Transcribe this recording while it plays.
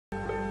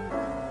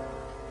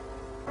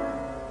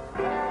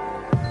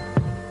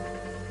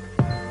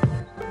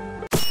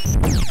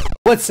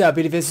What's up,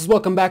 beauty-faces?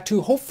 Welcome back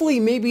to hopefully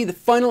maybe the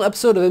final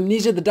episode of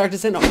Amnesia: The Dark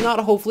Descent. Not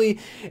hopefully.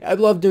 I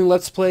love doing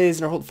let's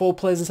plays and full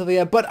plays and stuff like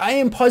that, but I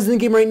am pausing the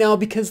game right now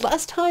because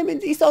last time,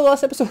 and you saw the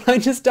last episode, I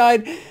just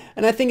died,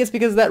 and I think it's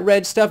because that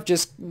red stuff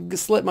just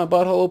slit my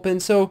butthole open.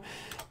 So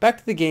back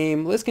to the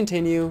game. Let's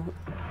continue.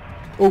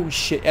 Oh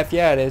shit, F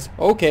yeah it is.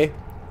 Okay.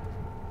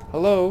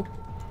 Hello.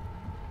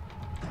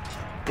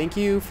 Thank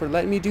you for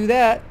letting me do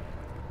that.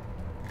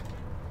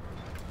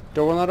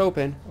 Door will not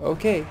open.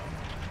 Okay.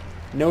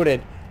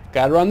 Noted.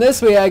 Gotta run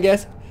this way, I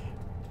guess.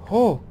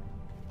 Oh.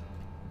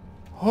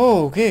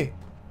 Oh, okay.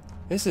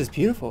 This is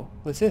beautiful.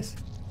 What's this?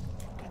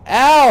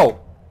 Ow!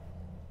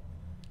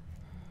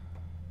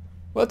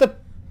 What the?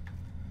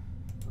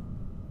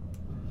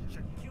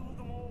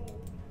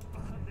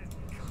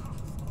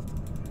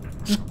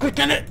 Just click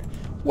on it.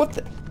 What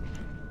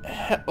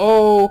the?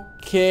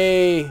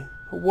 Okay.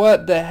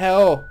 What the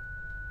hell?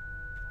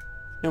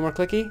 No more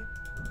clicky?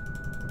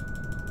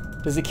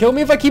 Does it kill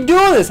me if I keep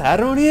doing this? I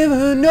don't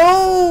even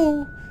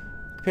know.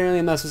 Apparently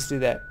I'm not supposed to do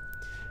that.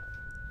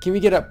 Can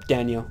we get up,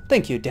 Daniel?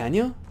 Thank you,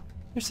 Daniel.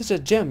 You're such a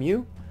gem,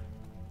 you.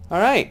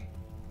 Alright.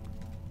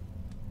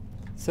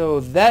 So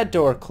that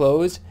door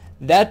closed.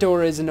 That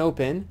door isn't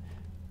open.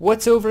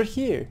 What's over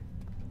here?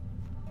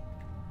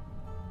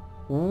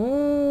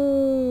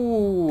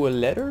 Ooh, a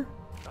letter?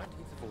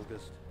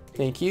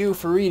 Thank you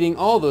for reading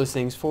all those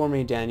things for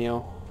me,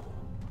 Daniel.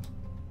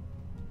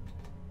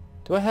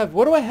 Do I have...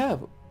 What do I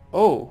have?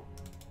 Oh.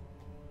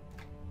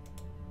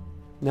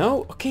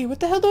 No? Okay, what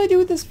the hell do I do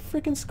with this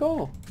freaking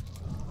skull?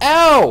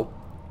 Ow!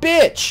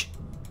 Bitch!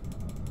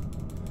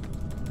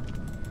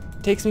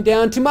 Takes me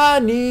down to my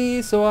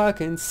knees so I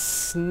can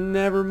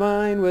never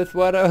mind with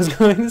what I was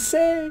going to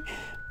say.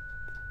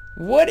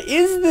 What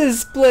is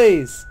this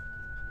place?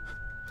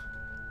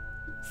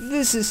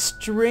 This is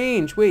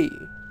strange. Wait.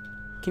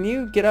 Can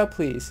you get up,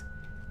 please?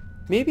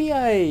 Maybe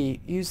I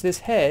use this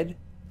head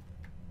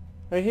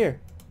right here.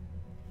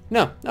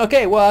 No.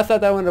 Okay, well, I thought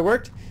that one would have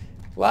worked.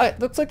 Well, it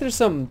looks like there's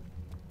some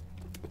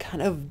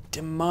kind of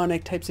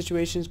demonic type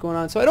situations going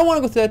on. So I don't want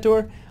to go through that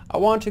door. I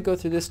want to go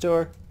through this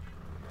door.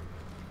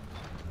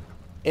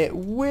 It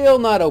will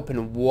not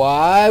open.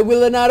 Why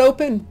will it not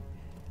open?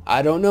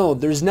 I don't know.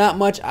 There's not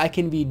much I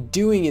can be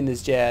doing in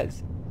this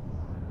jazz.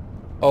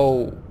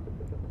 Oh.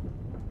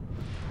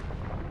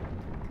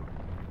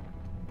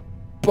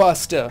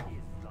 Busta.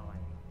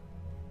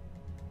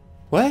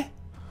 What?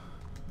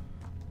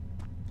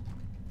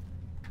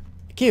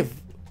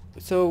 Give.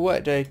 So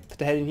what? Do I put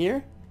the head in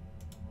here?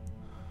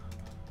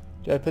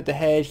 Do I put the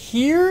head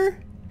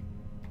here?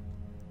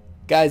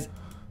 Guys,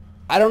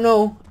 I don't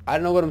know. I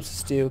don't know what I'm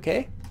supposed to do,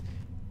 okay?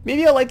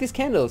 Maybe I'll light these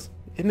candles.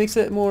 It makes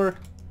it more,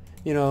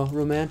 you know,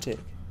 romantic.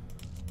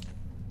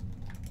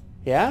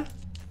 Yeah?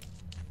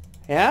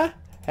 Yeah?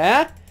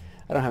 Huh?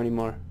 I don't have any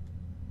more.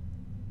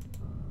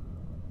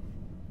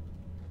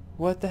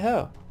 What the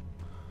hell?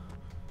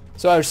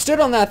 So I stood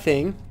on that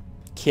thing.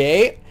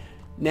 Okay.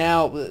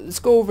 Now, let's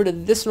go over to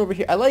this one over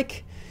here. I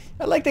like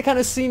the kind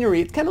of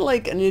scenery. It's kind of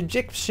like an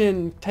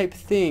Egyptian type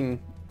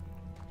thing.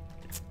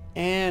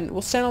 And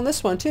we'll stand on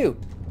this one too.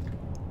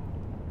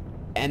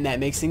 And that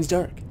makes things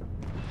dark.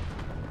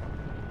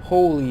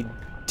 Holy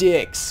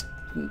dicks.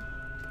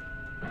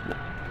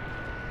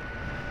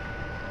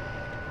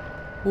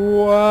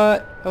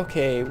 What?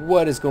 Okay,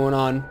 what is going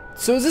on?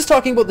 So is this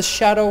talking about the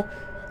shadow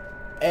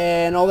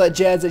and all that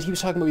jazz that he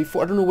was talking about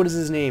before? I don't know what is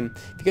his name.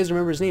 If you guys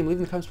remember his name, leave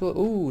in the comments below.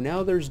 Ooh,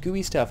 now there's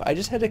gooey stuff. I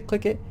just had to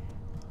click it.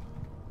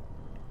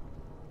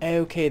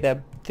 Okay,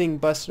 that thing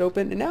busted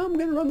open, and now I'm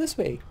gonna run this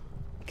way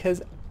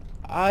because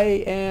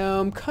I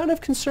am kind of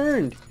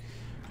concerned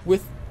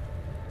with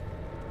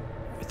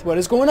what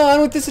is going on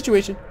with this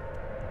situation.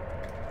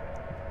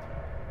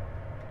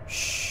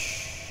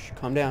 Shh,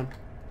 calm down.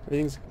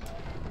 Everything's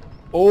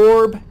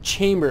orb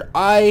chamber.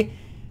 I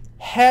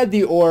had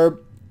the orb.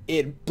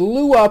 It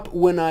blew up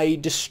when I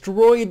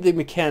destroyed the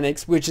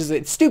mechanics, which is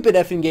a stupid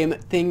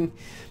effing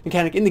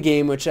mechanic in the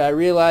game, which I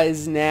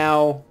realize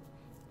now.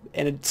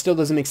 And it still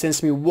doesn't make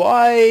sense to me.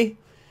 Why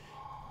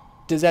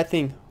does that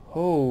thing...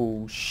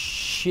 Oh,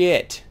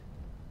 shit.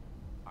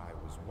 I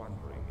was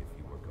wondering if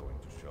you were going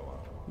to show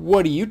up.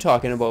 What are you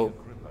talking about?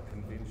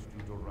 Convinced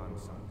you to run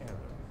some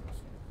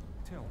errands.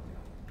 Tell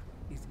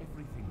me, is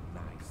everything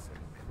nice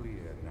and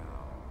clear now?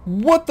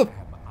 What the... Am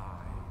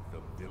I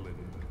the villain?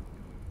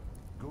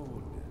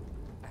 Good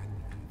and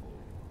evil.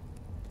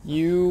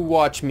 You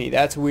watch me.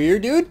 That's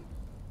weird, dude.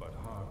 But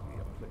hardly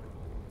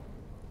applicable.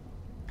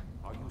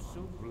 Are you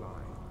so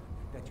blind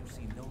that you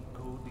see no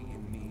good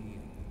in me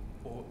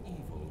or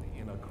evil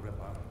in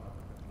Agrippa?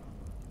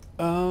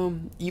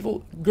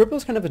 Evil...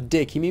 Grippo's kind of a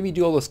dick. He made me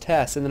do all those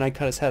tests and then I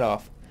cut his head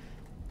off.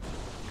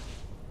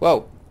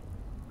 Whoa.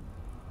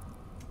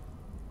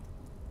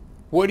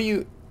 What do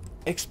you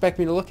expect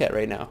me to look at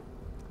right now?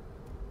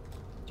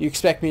 Do you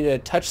expect me to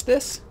touch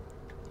this?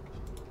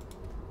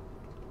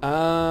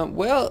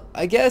 Well,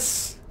 I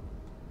guess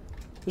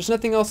there's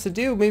nothing else to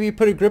do. Maybe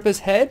put Agrippa's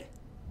head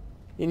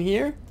in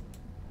here?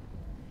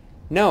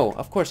 No,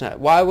 of course not.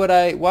 Why would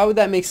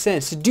that make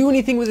sense? To do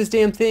anything with this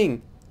damn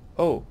thing?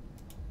 Oh.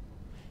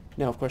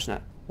 No, of course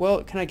not.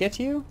 Well, can I get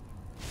to you?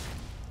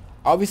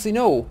 Obviously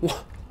no.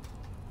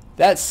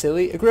 That's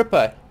silly.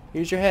 Agrippa,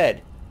 here's your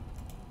head.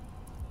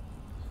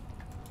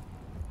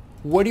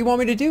 What do you want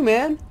me to do,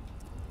 man?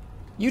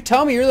 You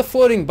tell me. You're the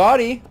floating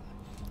body.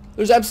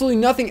 There's absolutely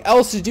nothing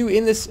else to do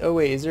in this. Oh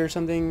wait, is there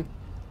something?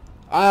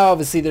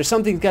 Obviously there's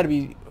something got to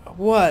be.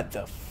 What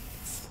the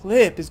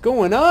flip is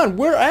going on?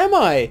 Where am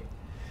I?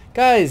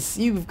 Guys,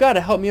 you've got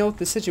to help me out with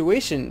the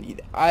situation.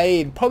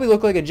 I probably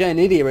look like a giant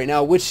idiot right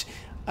now, which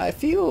I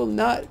feel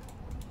not.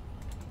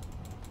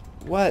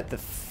 What the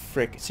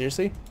frick?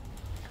 Seriously?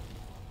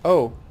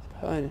 Oh,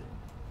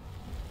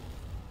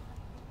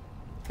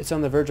 it's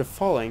on the verge of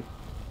falling.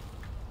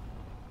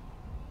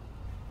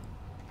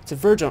 It's a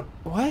verge on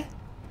what?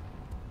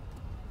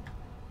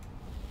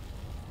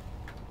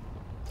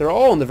 They're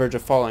all on the verge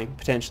of falling,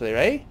 potentially,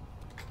 right?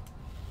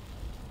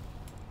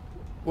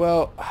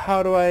 Well,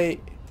 how do I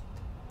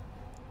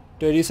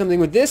do something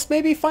with this,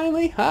 maybe,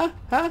 finally? Huh?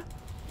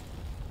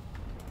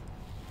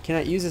 Can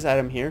I use this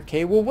item here?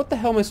 Okay, well, what the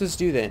hell am I supposed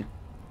to do then?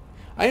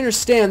 I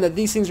understand that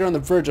these things are on the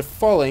verge of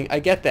falling. I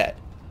get that.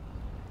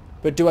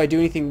 But do I do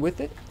anything with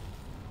it?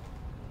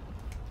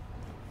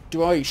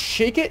 Do I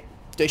shake it?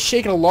 Do I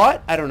shake it a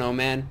lot? I don't know,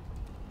 man.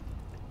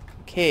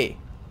 Okay.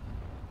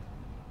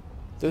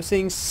 Those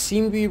things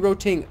seem to be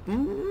rotating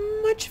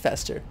much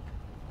faster.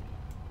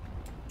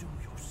 Do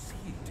you see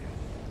it?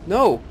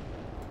 No.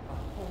 A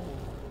whole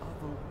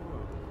other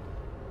world.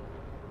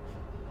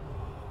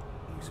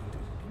 Isn't it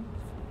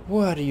beautiful?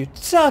 What are you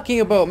talking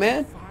about,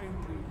 man? Finally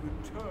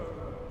return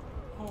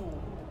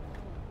home.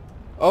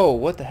 Oh,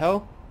 what the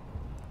hell?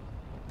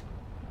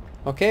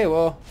 Okay,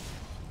 well.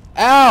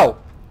 Ow!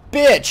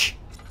 Bitch!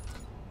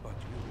 But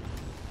you...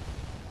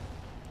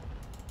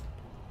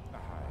 I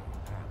am...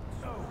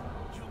 No,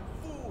 you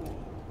fool!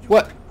 You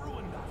What?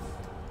 ruined us.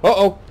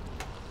 Uh-oh.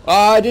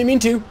 I didn't mean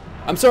to.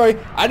 I'm sorry.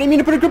 I didn't mean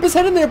to put Agrippa's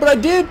head in there, but I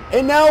did.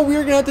 And now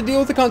we're gonna have to deal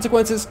with the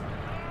consequences.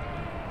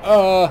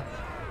 Oh,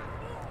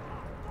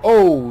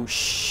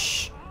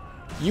 shh.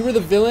 You were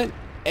the villain,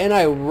 and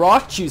I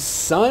rocked you,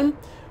 son?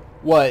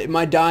 What, am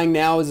I dying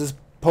now? Is this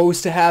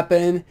supposed to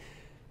happen?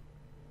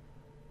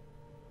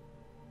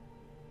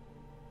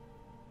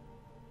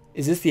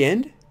 Is this the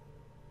end?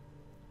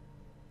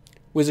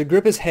 Was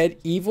Agrippa's head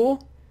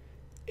evil?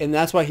 And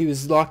that's why he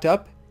was locked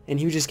up? And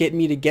he was just getting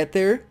me to get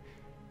there?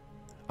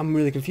 I'm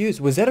really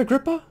confused. Was that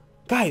Agrippa?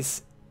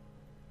 Guys!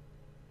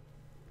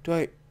 Do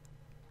I...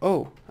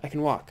 Oh, I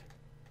can walk.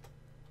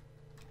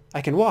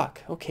 I can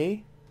walk.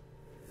 Okay.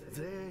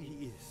 There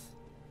he is.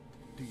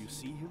 Do you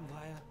see him,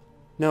 Vaya?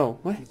 No.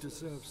 What? He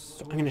deserves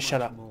so I'm gonna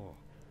shut much up. more.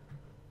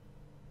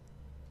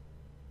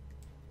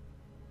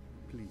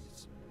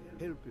 Please,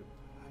 help him.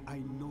 I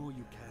know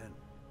you can.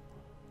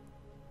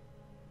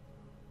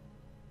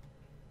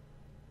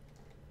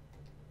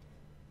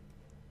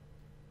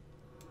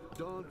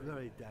 Don't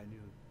worry,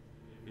 Daniel.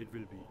 It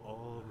will be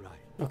all right.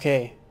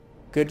 Okay.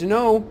 Good to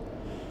know.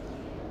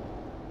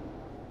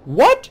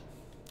 What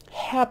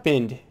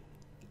happened?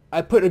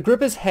 I put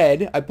Agrippa's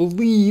head, I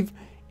believe,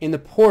 in the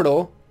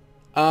portal.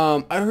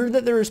 I heard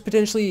that there was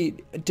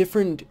potentially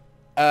different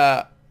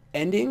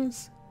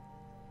endings.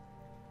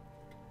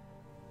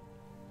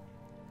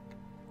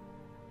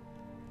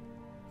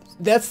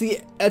 That's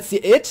the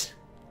it.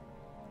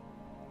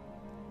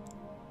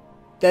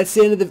 That's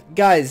the end of the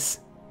guys.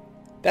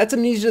 That's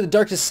Amnesia: The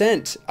Dark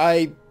Descent.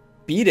 I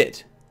beat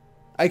it.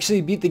 I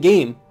actually beat the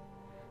game.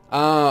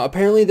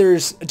 Apparently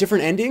there's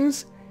different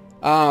endings.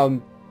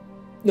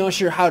 Not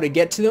sure how to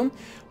get to them,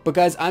 but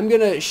guys, I'm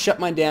gonna shut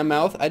my damn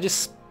mouth. I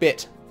just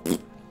spit.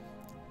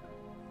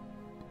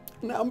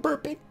 Now I'm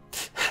burping.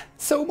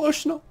 So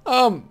emotional.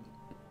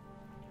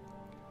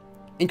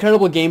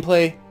 Incredible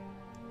gameplay.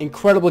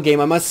 Incredible game.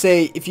 I must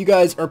say, if you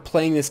guys are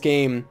playing this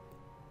game,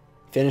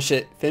 finish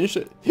it. Finish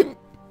it.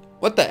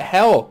 What the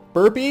hell?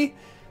 Burpee?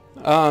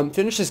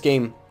 Finish this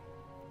game.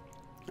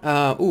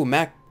 Ooh,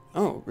 Mac.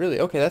 Oh, really?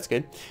 Okay, that's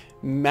good.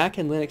 Mac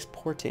and Linux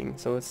porting,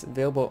 so it's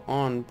available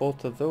on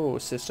both of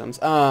those systems.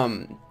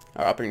 Our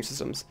operating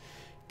systems.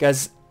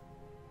 Guys,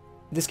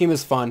 this game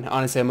was fun.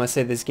 Honestly, I must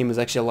say this game was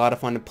actually a lot of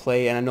fun to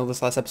play, and I know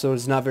this last episode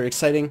is not very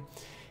exciting,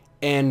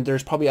 and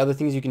there's probably other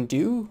things you can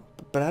do,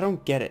 but I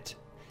don't get it.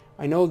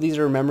 I know these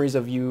are memories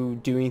of you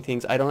doing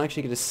things. I don't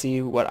actually get to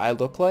see what I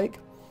look like,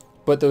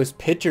 but those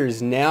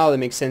pictures now, that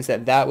makes sense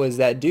that that was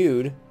that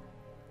dude.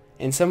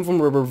 And some of them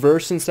were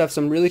reversed and stuff,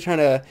 so I'm really trying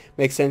to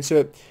make sense to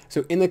it.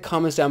 So in the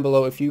comments down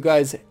below, if you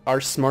guys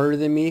are smarter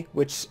than me,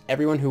 which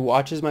everyone who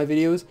watches my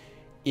videos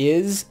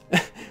is,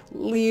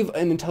 leave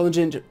an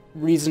intelligent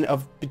reason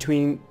of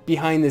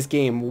behind this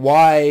game.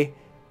 Why?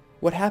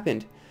 What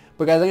happened?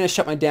 But guys, I'm going to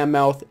shut my damn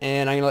mouth,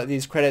 and I'm going to let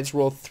these credits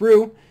roll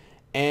through,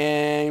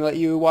 and let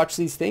you watch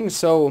these things.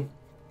 So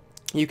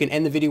you can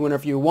end the video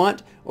whenever you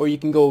want, or you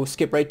can go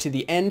skip right to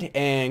the end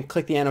and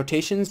click the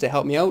annotations to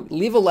help me out.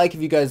 Leave a like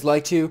if you guys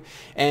like to,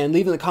 and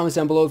leave in the comments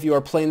down below if you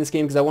are playing this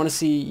game, because I want to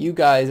see you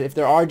guys, if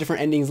there are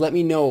different endings, let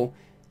me know.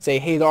 Say,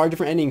 hey, there are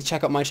different endings,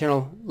 check out my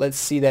channel, let's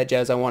see that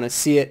jazz, I want to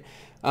see it.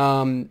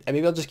 And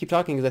maybe I'll just keep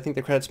talking, because I think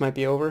the credits might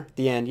be over.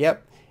 The end,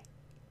 yep.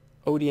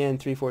 ODN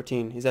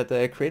 314. Is that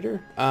the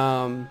creator?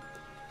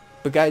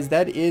 But guys,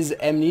 that is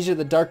Amnesia: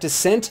 The Dark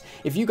Descent.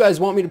 If you guys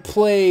want me to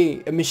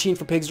play a Machine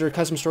for Pigs or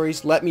custom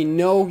stories, let me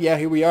know. Yeah,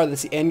 here we are.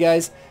 That's the end,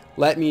 guys.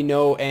 Let me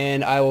know,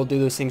 and I will do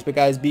those things. But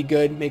guys, be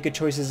good, make good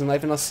choices in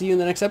life, and I'll see you in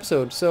the next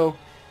episode. So,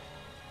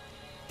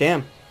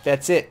 damn,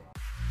 that's it.